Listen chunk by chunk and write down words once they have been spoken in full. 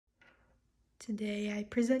Today I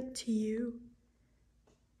present to you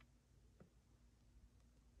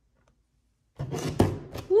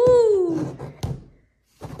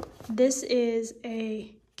this is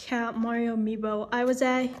a Cat Mario Amiibo. I was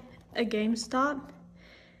at a GameStop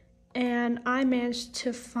and I managed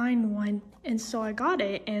to find one, and so I got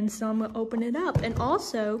it, and so I'm gonna open it up. And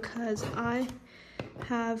also because I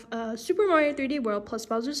have Super Mario 3D World plus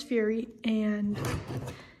Bowser's Fury, and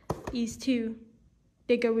these two,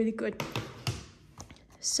 they go really good.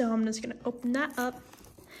 So I'm just gonna open that up,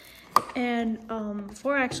 and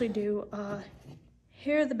before I actually do,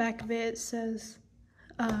 here at the back of it says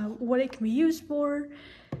what it can be used for,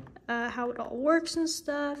 how it all works and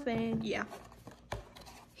stuff, and yeah.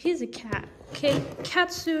 He's a cat. Okay,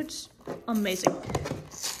 cat suits, amazing.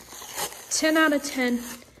 10 out of 10.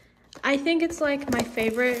 I think it's like my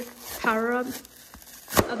favorite power-up,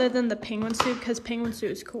 other than the penguin suit, because penguin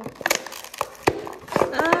suit is cool.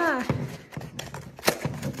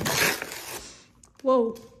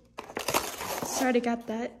 Whoa. Sorry, I got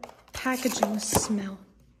that packaging smell.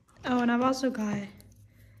 Oh, and I've also got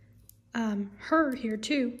her here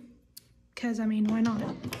too, because I mean, why not?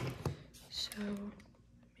 So let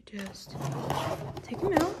me just take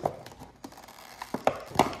him out.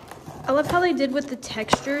 I love how they did with the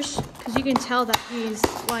textures, because you can tell that he's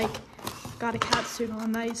like got a cat suit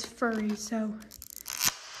on, that he's furry. So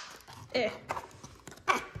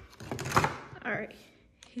all right,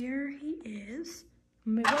 here he is.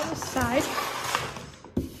 Move on the side.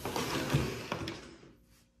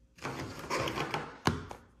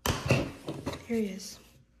 Here he is.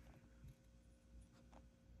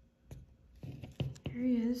 Here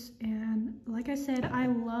he is, and like I said, I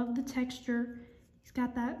love the texture. He's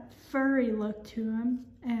got that furry look to him,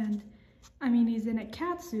 and I mean, he's in a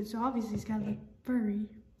cat suit, so obviously he's gotta look furry.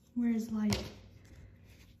 Whereas like,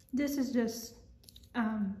 this is just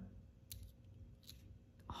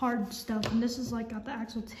hard stuff, and this is like got the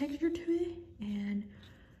actual texture to it, and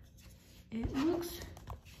it looks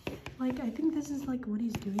like, I think this is like what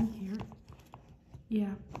he's doing here.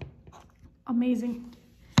 Yeah, amazing.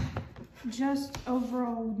 Just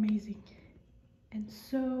overall amazing. And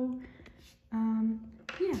so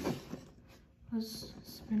yeah, let's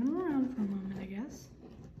spin him around for a moment, I guess.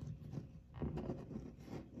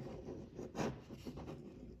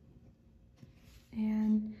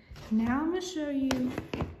 And now I'm gonna show you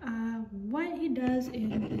what he does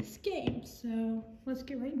in this game. So let's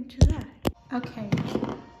get right into that. Okay,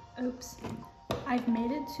 oops. I've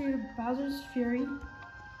made it to Bowser's Fury,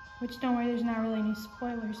 which don't worry, there's not really any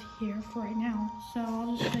spoilers here for right now. So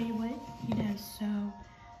I'll just show you what he does. So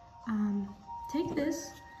take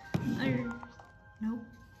this, nope.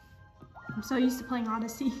 I'm so used to playing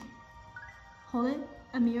Odyssey. Hold it,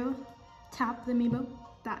 Amiibo, tap the Amiibo,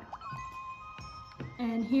 that.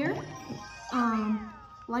 And here,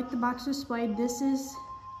 like the box displayed, this is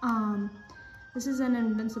an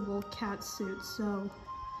invincible cat suit. So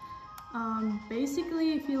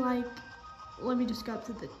basically, if you like, let me just go up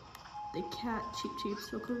to the cat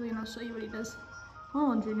cheeps real quickly, and I'll show you what he does.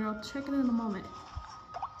 Hold on, Junior, I'll check it in a moment.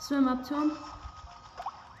 Swim up to him,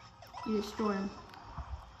 you destroy him.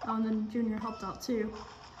 Oh, and then Junior helped out too.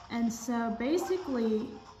 And so basically,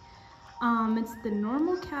 it's the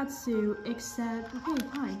normal cat suit, except, okay,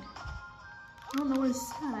 fine. I don't know what it's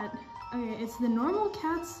said. Okay, it's the normal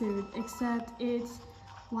cat suit, except it's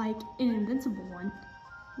like an invincible one.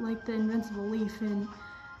 Like the invincible leaf in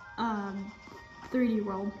 3D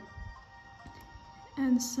World.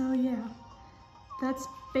 And so yeah, that's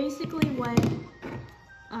basically what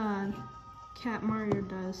Cat Mario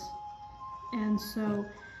does. And so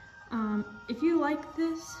if you like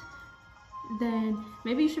this, then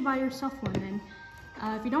maybe you should buy yourself one. And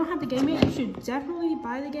if you don't have the game yet, you should definitely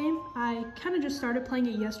buy the game. I kind of just started playing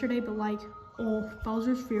it yesterday, but like, oh,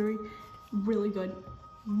 Bowser's Fury, really good,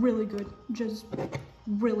 just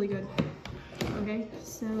really good. Okay,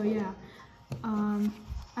 so yeah,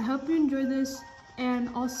 I hope you enjoyed this, and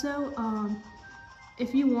also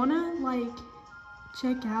if you wanna like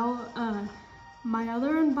check out my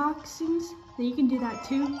other unboxings, then you can do that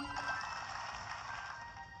too.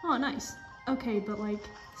 Oh, nice. Okay, but like,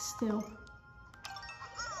 still,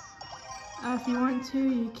 if you want to,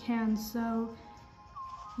 you can. So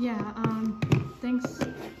yeah,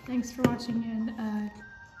 thanks for watching, and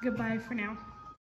goodbye for now.